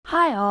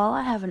Hi all,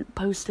 I haven't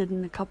posted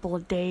in a couple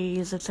of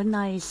days. It's a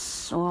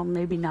nice, well,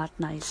 maybe not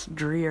nice,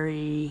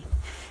 dreary,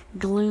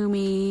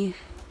 gloomy,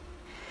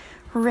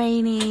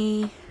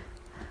 rainy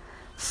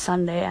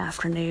Sunday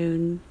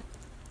afternoon.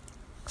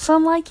 So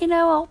I'm like,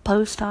 I'll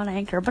post on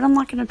Anchor, but I'm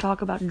not going to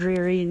talk about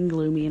dreary and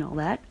gloomy and all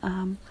that.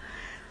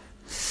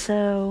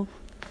 So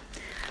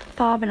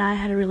Bob and I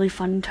had a really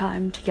fun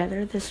time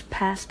together this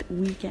past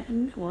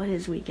weekend. Well,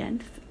 his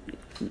weekend.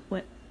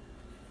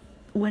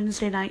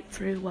 Wednesday night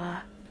through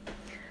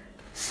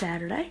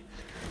Saturday.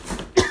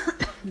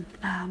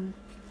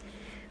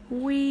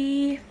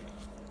 We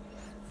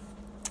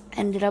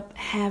ended up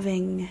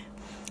having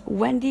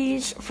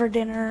Wendy's for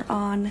dinner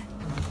on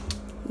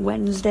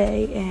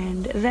Wednesday,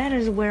 and that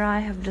is where I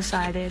have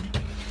decided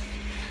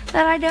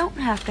that I don't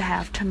have to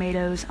have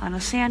tomatoes on a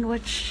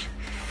sandwich,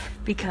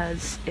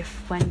 because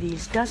if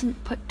Wendy's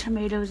doesn't put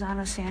tomatoes on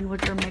a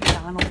sandwich, or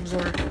McDonald's,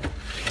 or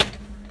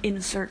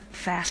insert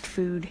fast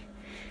food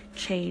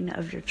chain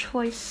of your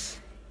choice,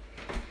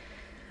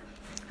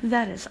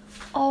 that is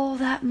all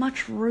that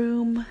much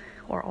room,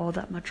 or all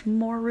that much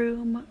more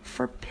room,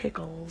 for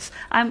pickles.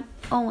 I'm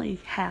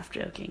only half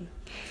joking,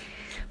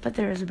 but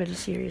there is a bit of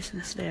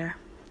seriousness there,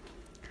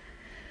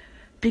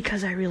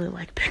 because I really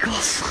like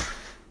pickles.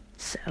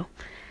 So, I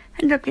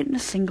ended up getting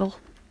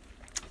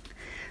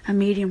a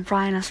medium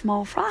fry, and a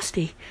small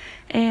Frosty.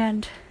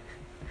 And,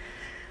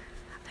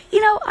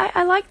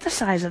 I like the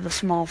size of the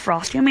small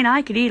Frosty. I mean,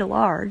 I could eat a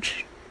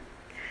large,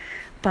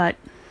 but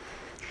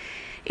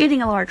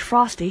eating a large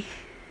Frosty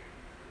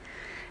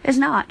is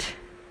not,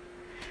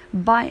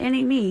 by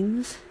any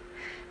means,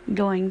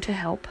 going to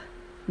help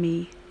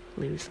me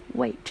lose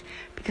weight,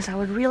 because I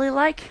would really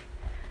like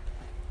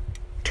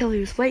to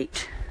lose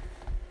weight.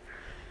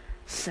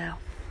 So,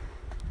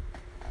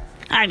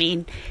 I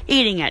mean,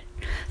 eating at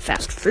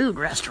fast food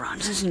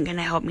restaurants isn't going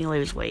to help me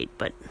lose weight,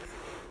 but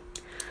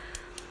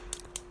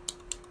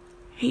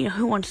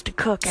who wants to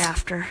cook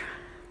after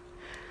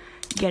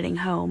getting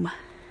home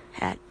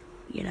at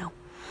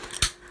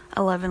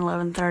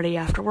 11:30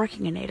 after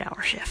working an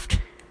 8-hour shift?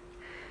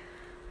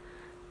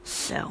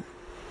 So,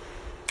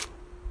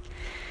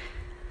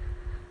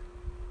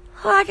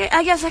 well,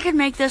 I guess I could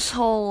make this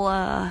whole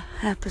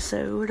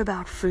episode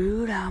about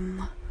food.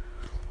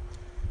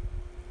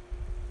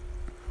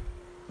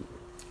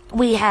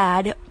 We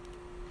had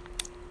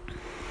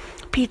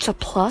Pizza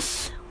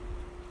Plus.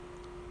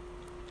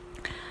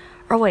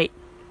 We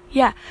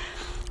had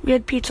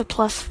Pizza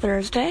Plus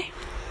Thursday.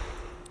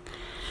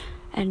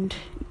 And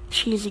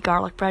cheesy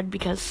garlic bread,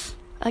 because,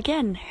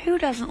 again, who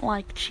doesn't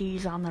like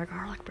cheese on their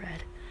garlic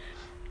bread?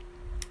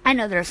 I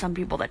know there are some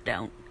people that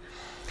don't,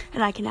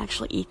 and I can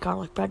actually eat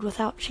garlic bread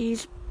without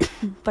cheese,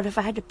 but if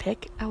I had to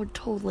pick, I would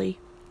totally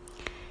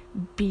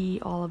be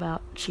all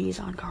about cheese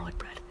on garlic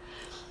bread.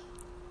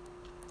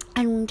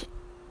 And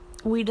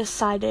we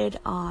decided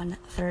on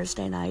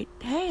Thursday night,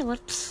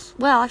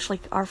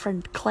 our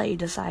friend Clay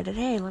decided,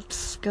 hey,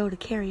 let's go to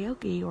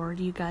karaoke, or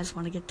do you guys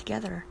want to get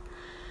together?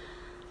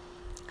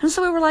 And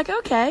so we were like,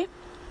 okay,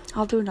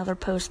 I'll do another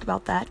post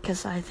about that,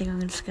 because I think I'm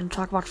just going to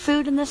talk about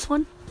food in this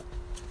one.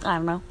 I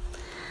don't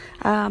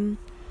know.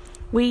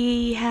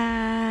 We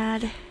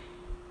had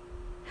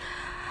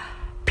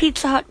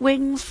Pizza Hut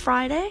wings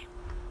Friday.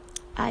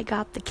 I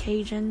got the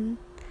Cajun,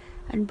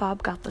 and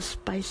Bob got the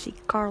spicy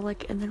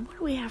garlic. And then what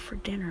do we have for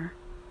dinner?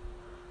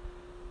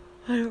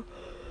 I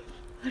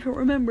don't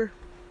remember.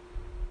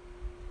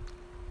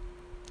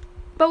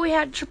 But we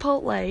had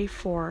Chipotle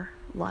for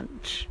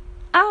lunch.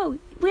 Oh,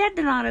 we had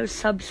Donato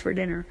subs for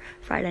dinner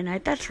Friday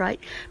night. That's right,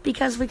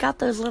 because we got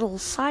those little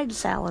side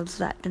salads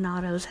that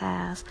Donato's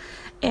has.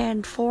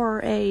 And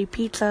for a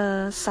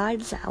pizza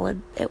side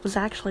salad, it was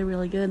actually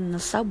really good, and the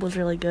sub was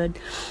really good.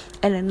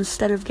 And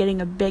instead of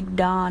getting a Big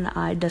Don,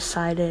 I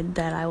decided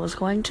that I was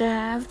going to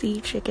have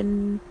the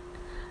chicken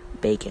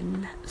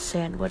bacon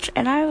sandwich.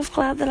 And I was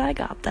glad that I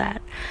got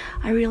that.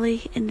 I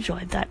really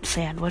enjoyed that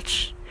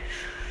sandwich.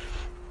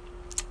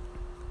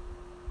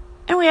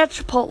 And we had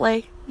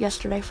Chipotle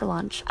yesterday for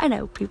lunch. I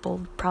know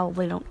people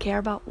probably don't care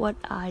about what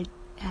I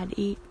had to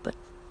eat, but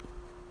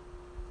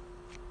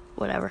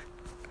whatever.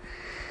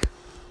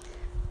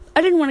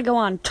 I didn't want to go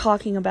on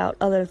talking about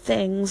other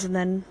things and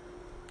then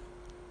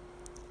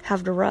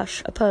have to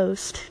rush a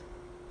post,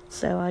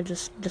 so I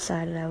just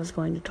decided I was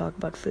going to talk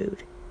about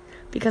food,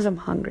 because I'm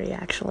hungry,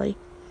 actually.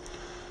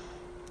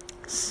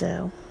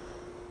 So,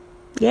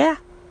 yeah.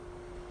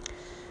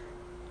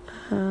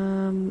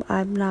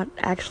 I'm not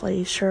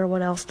actually sure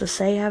what else to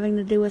say having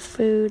to do with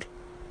food.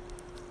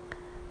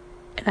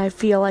 And I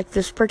feel like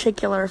this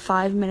particular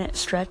 5-minute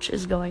stretch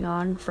is going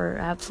on for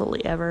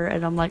absolutely ever.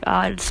 And I'm like,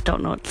 I just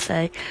don't know what to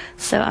say.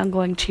 So I'm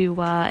going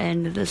to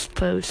end this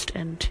post,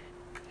 and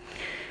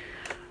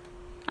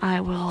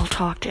I will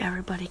talk to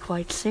everybody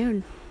quite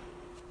soon.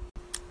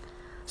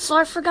 So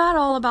I forgot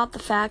all about the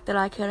fact that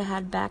I could have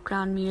had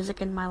background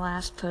music in my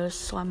last post,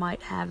 so I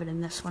might have it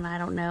in this one, I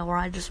don't know. Or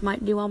I just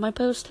might do all my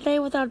posts today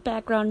without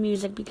background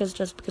music, because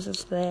just because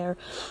it's there,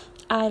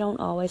 I don't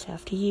always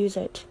have to use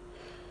it.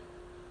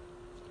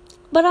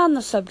 But on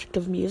the subject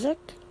of music,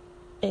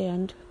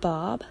 and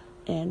Bob,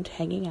 and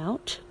hanging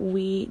out.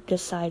 We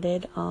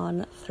decided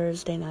on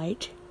Thursday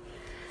night,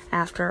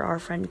 after our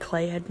friend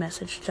Clay had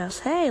messaged us,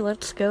 hey,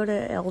 let's go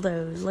to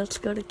Eldo's, let's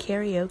go to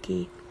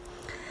karaoke.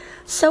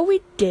 So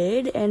we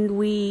did, and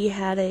we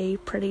had a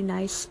pretty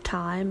nice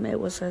time. It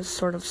was a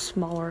sort of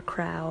smaller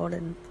crowd,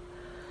 and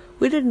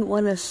we didn't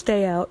want to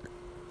stay out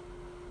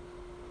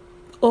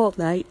all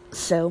night,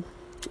 so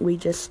we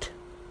just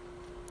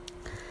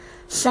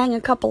sang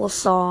a couple of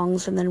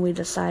songs, and then we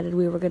decided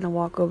we were going to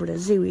walk over to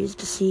Zooey's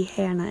to see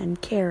Hannah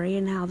and Carrie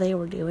and how they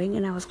were doing,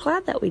 and I was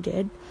glad that we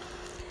did,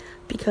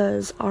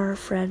 because our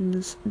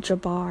friends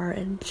Jabbar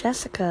and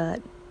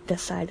Jessica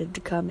decided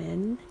to come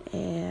in,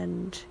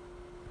 and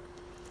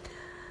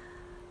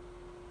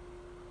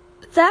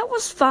that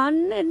was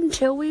fun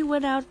until we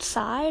went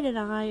outside and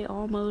I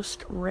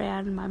almost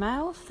ran my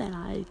mouth and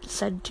I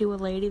said to a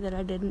lady that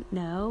I didn't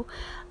know,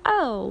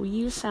 oh,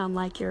 you sound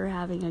like you're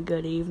having a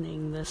good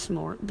evening this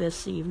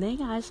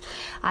evening.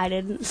 I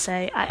didn't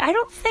say, I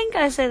don't think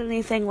I said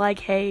anything like,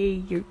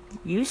 hey,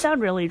 you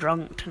sound really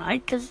drunk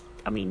tonight, because,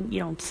 I mean, you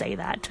don't say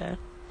that to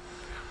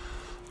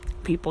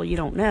people you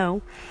don't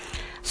know.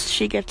 So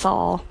she gets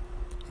all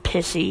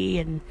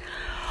pissy and,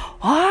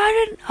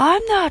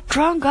 I'm not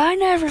drunk. I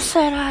never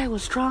said I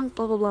was drunk,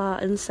 blah, blah, blah.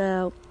 And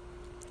so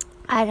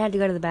I had to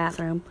go to the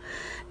bathroom,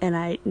 and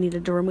I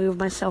needed to remove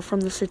myself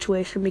from the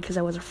situation because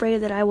I was afraid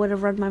that I would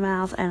have run my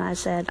mouth, and I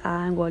said,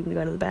 I'm going to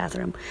go to the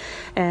bathroom.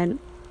 And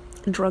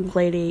drunk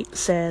lady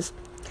says,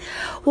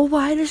 well,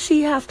 why does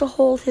she have to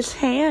hold his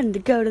hand to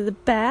go to the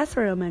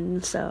bathroom?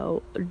 And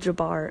so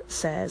Jabbar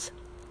says,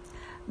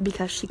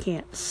 because she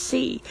can't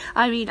see.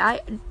 I mean,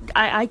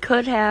 I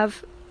could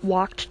have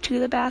walked to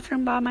the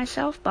bathroom by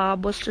myself.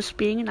 Bob was just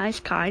being a nice,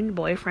 kind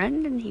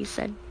boyfriend, and he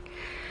said,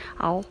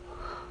 I'll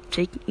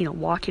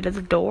walk you to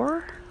the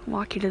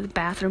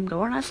bathroom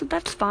door, and I said,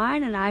 that's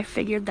fine, and I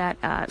figured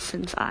that,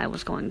 since I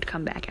was going to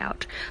come back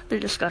out, the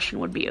discussion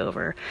would be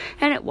over,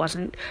 and it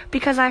wasn't,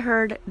 because I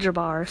heard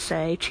Jabbar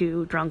say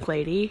to drunk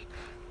lady,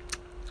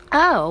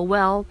 oh,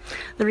 well,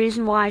 the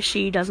reason why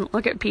she doesn't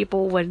look at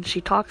people when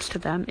she talks to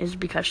them is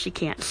because she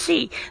can't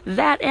see.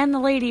 That and the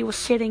lady was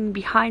sitting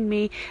behind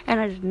me, and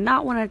I did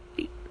not want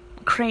to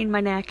crane my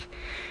neck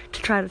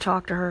to try to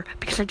talk to her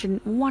because I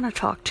didn't want to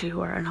talk to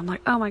her. And I'm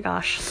like, oh my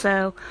gosh.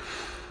 So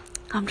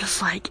I'm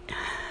just like,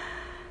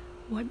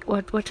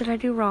 what did I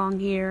do wrong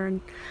here?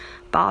 And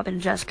Bob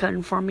and Jessica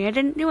informed me I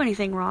didn't do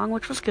anything wrong,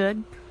 which was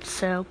good.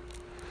 So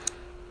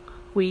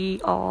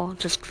we all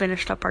just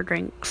finished up our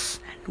drinks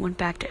and went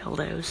back to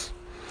Eldo's.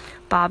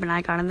 Bob and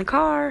I got in the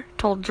car,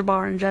 told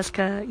Jabbar and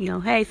Jessica,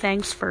 hey,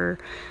 thanks for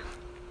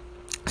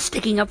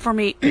sticking up for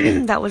me.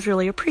 That was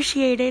really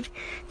appreciated,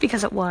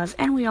 because it was,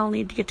 and we all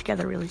need to get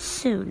together really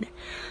soon.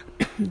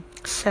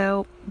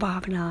 So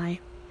Bob and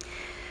I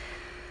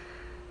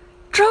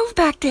drove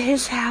back to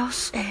his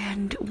house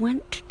and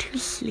went to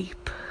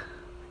sleep.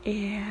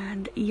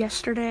 And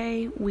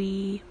yesterday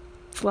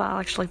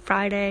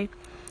Friday,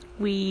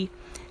 we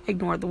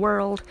ignored the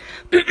world.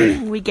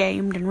 We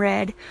gamed and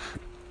read.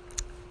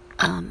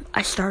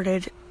 I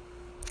started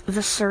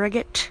The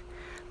Surrogate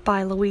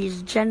by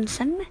Louise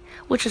Jensen,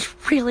 which is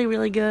really,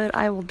 really good.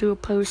 I will do a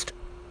post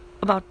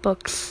about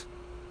books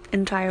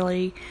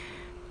entirely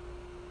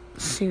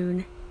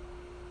soon.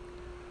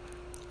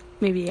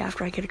 Maybe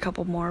after I get a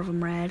couple more of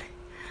them read.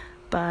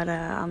 But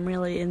I'm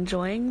really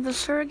enjoying The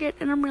Surrogate,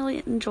 and I'm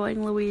really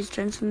enjoying Louise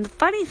Jensen. The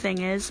funny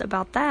thing is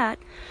about that,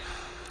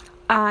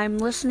 I'm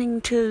listening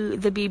to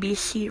the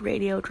BBC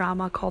radio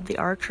drama called The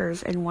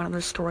Archers, and one of the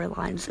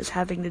storylines is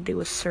having to do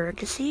with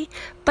surrogacy,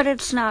 but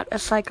it's not a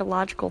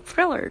psychological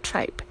thriller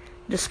type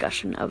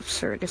discussion of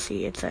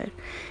surrogacy. It's a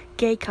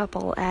gay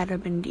couple,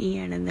 Adam and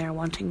Ian, and they're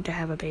wanting to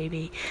have a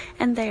baby,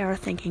 and they are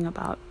thinking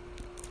about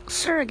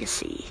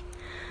surrogacy.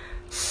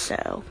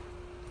 So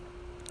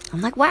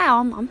I'm like,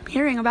 wow, I'm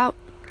hearing about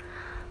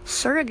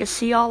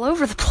surrogacy all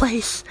over the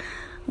place,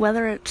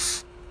 whether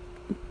it's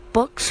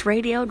books,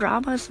 radio,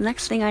 dramas.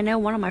 Next thing I know,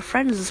 one of my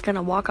friends is going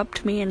to walk up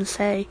to me and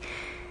say,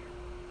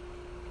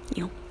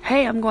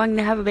 hey, I'm going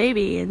to have a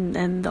baby,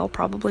 and they'll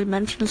probably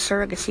mention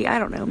surrogacy. I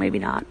don't know, maybe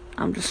not.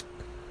 I'm just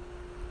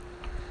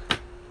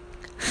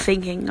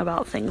thinking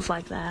about things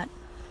like that.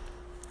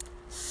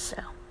 So,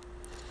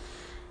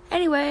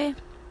 anyway,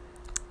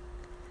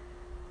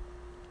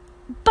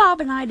 Bob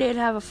and I did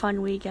have a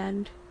fun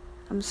weekend.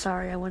 I'm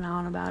sorry I went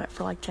on about it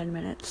for like 10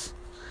 minutes.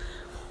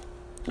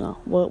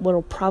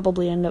 What'll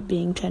probably end up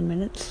being 10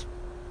 minutes.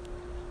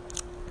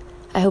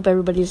 I hope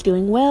everybody's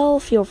doing well.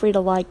 Feel free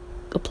to like,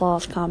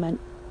 applause, comment,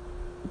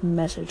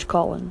 message,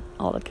 call, and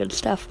all that good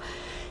stuff.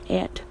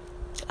 And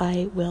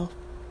I will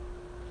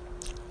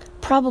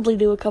probably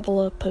do a couple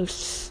of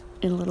posts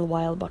in a little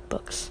while about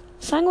books.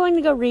 So I'm going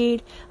to go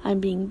read. I'm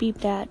being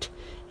beeped at.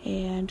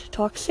 And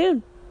talk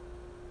soon.